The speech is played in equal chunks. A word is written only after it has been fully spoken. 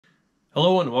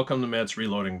Hello and welcome to Matt's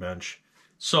Reloading Bench.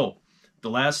 So, the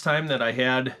last time that I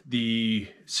had the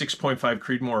 6.5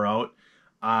 Creedmoor out,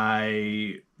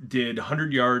 I did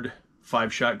 100-yard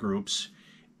 5-shot groups,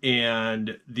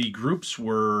 and the groups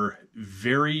were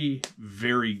very,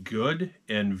 very good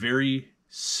and very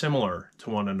similar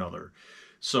to one another.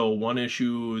 So one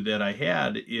issue that I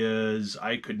had is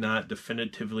I could not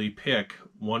definitively pick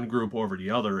one group over the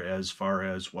other as far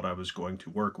as what I was going to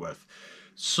work with.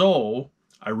 So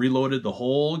I reloaded the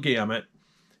whole gamut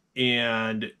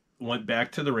and went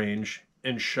back to the range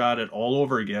and shot it all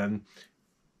over again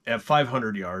at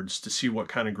 500 yards to see what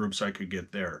kind of groups I could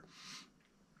get there.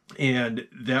 And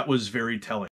that was very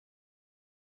telling.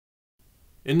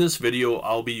 In this video,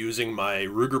 I'll be using my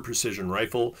Ruger Precision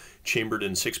Rifle chambered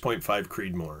in 6.5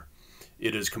 Creedmoor.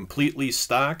 It is completely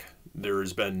stock. There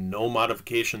has been no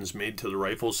modifications made to the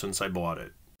rifle since I bought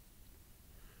it.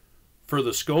 For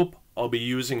the scope, I'll be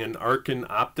using an Arkin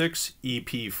Optics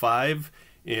EP5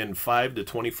 in 5 to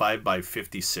 25 by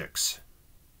 56.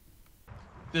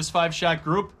 This 5-shot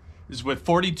group is with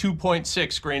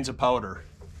 42.6 grains of powder.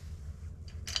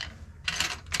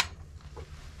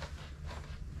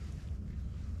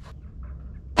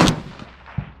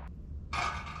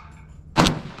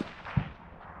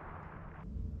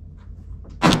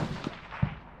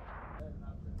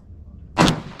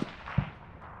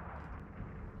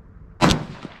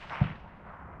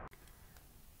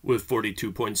 With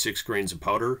 42.6 grains of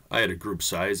powder, I had a group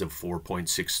size of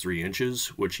 4.63 inches,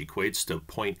 which equates to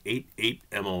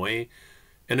 0.88 MOA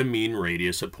and a mean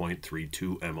radius of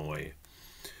 0.32 MOA.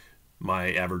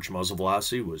 My average muzzle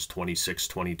velocity was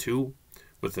 26.22,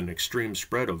 with an extreme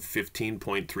spread of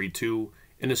 15.32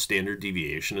 and a standard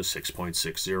deviation of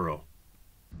 6.60.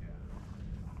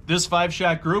 This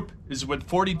 5-shot group is with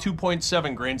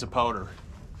 42.7 grains of powder.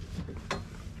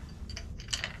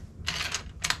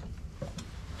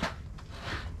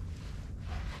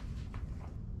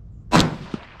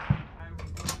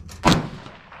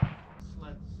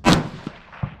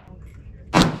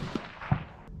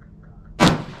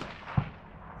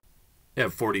 At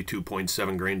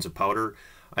 42.7 grains of powder,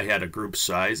 I had a group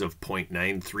size of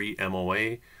 0.93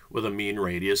 MOA with a mean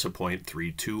radius of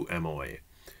 0.32 MOA.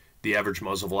 The average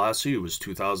muzzle velocity was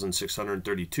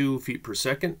 2,632 feet per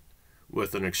second,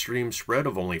 with an extreme spread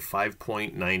of only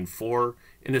 5.94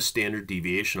 and a standard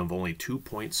deviation of only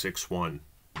 2.61.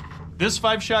 This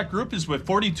 5-shot group is with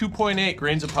 42.8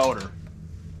 grains of powder.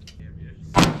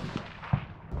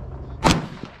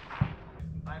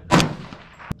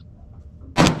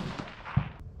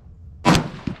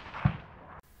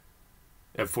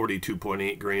 At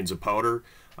 42.8 grains of powder,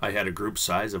 I had a group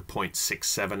size of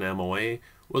 0.67 MOA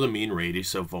with a mean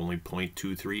radius of only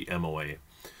 0.23 MOA.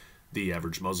 The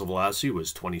average muzzle velocity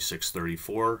was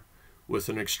 2634 with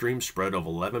an extreme spread of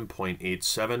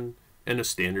 11.87 and a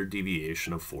standard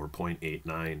deviation of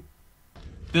 4.89.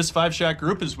 This 5-shot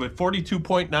group is with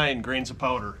 42.9 grains of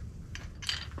powder.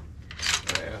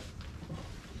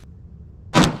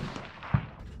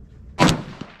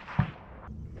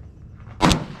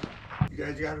 You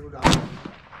guys gotta go down.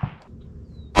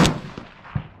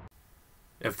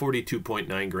 At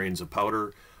 42.9 grains of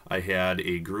powder, I had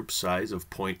a group size of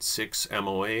 0.6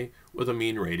 MOA with a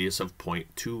mean radius of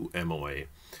 0.2 MOA.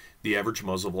 The average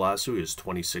muzzle velocity is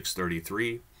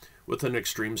 2633 with an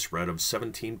extreme spread of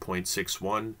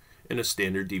 17.61 and a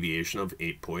standard deviation of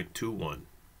 8.21.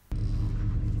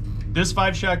 This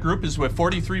 5-shot group is with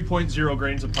 43.0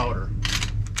 grains of powder.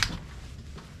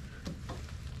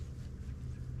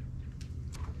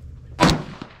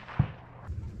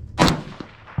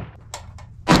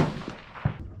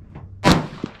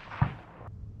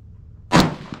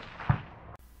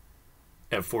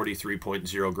 At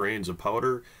 43.0 grains of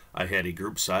powder, I had a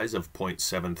group size of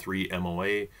 0.73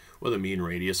 MOA with a mean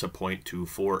radius of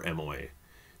 0.24 MOA.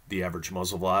 The average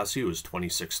muzzle velocity was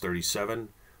 2637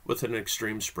 with an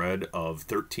extreme spread of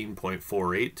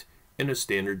 13.48 and a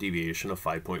standard deviation of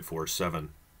 5.47.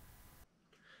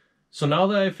 So now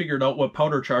that I figured out what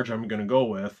powder charge I'm going to go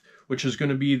with, which is going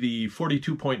to be the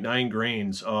 42.9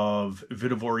 grains of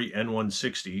Vihtavuori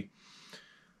N160,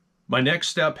 my next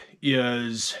step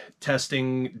is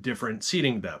testing different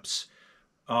seating depths.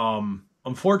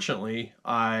 Unfortunately,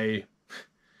 I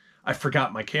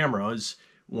forgot my cameras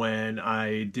when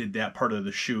I did that part of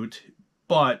the shoot,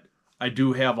 but I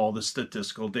do have all the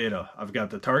statistical data. I've got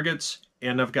the targets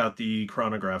and I've got the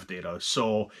chronograph data.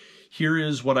 So here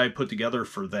is what I put together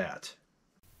for that.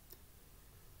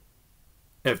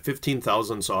 At 15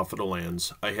 thousandths off of the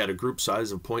lands, I had a group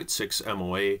size of 0.6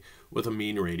 MOA with a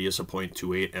mean radius of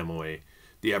 0.28 MOA.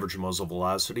 The average muzzle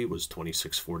velocity was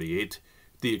 2648.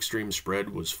 The extreme spread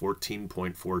was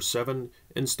 14.47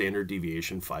 and standard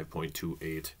deviation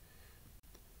 5.28.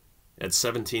 At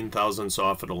 17 thousandths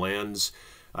off of the lands,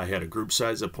 I had a group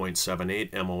size of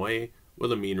 0.78 MOA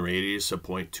with a mean radius of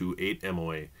 0.28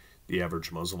 MOA. The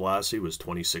average muzzle velocity was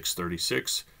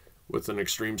 2636 with an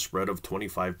extreme spread of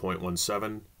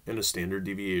 25.17 and a standard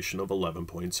deviation of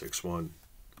 11.61.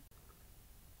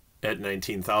 At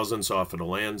 19 thousandths off of the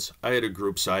lands, I had a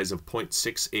group size of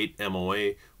 0.68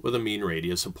 MOA with a mean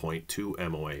radius of 0.2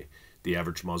 MOA. The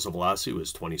average muzzle velocity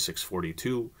was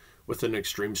 2642 with an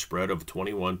extreme spread of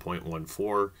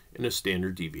 21.14 and a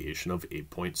standard deviation of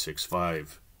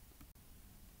 8.65.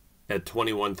 At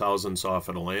 21 thousandths off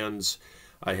of the lands,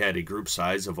 I had a group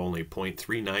size of only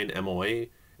 0.39 MOA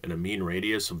and a mean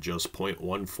radius of just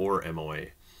 0.14 MOA.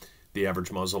 The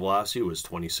average muzzle velocity was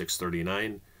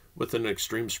 2639 with an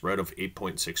extreme spread of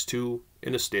 8.62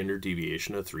 and a standard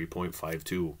deviation of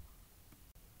 3.52.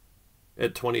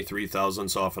 At 23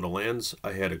 thousandths off of the lands,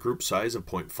 I had a group size of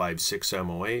 0.56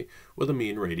 MOA with a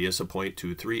mean radius of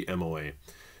 0.23 MOA.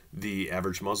 The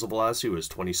average muzzle velocity was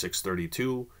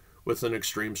 2632 with an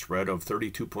extreme spread of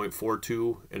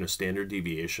 32.42 and a standard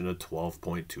deviation of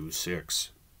 12.26.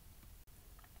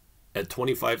 At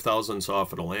 25 thousandths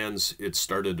off of the lands, it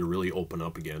started to really open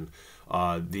up again.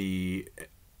 The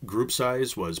group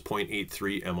size was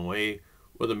 0.83 MOA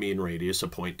with a mean radius of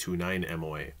 0.29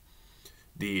 MOA.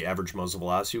 The average muzzle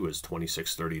velocity was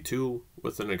 2632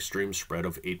 with an extreme spread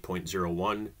of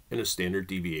 8.01 and a standard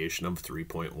deviation of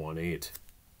 3.18.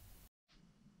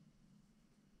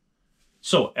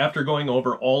 So after going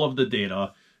over all of the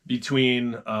data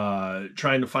between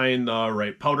trying to find the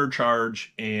right powder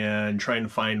charge and trying to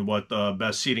find what the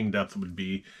best seating depth would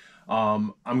be,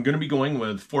 I'm going to be going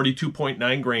with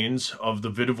 42.9 grains of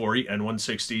the Vihtavuori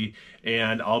N160,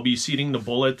 and I'll be seating the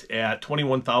bullet at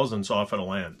 21 thousandths off of the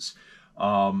lands.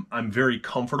 I'm very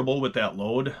comfortable with that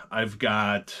load. I've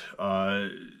got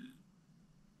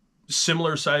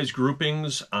similar size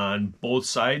groupings on both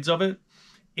sides of it.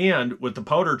 And with the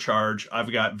powder charge,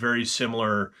 I've got very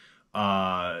similar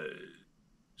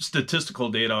statistical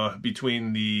data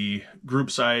between the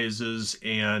group sizes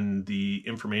and the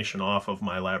information off of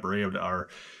my lab radar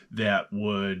that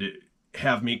would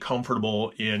have me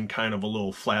comfortable in kind of a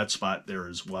little flat spot there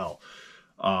as well.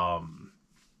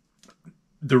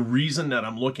 The reason that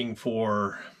I'm looking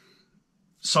for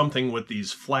something with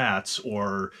these flats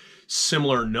or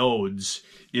similar nodes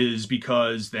is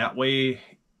because that way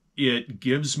it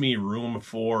gives me room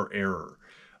for error.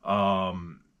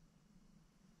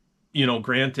 You know,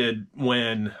 granted,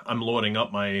 when I'm loading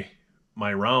up my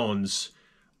rounds,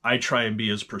 I try and be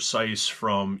as precise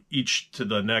from each to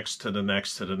the next to the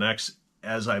next to the next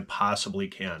as I possibly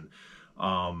can.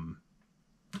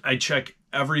 I check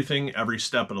everything every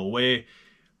step of the way,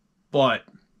 but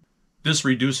this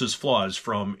reduces flaws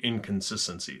from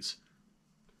inconsistencies.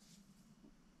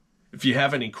 If you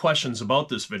have any questions about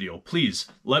this video, please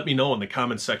let me know in the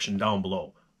comment section down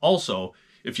below. Also,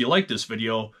 if you like this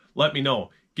video, let me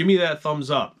know. Give me that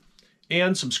thumbs up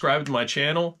and subscribe to my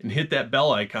channel and hit that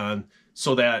bell icon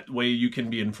so that way you can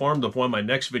be informed of when my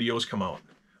next videos come out.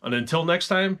 And until next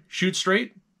time, shoot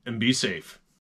straight and be safe.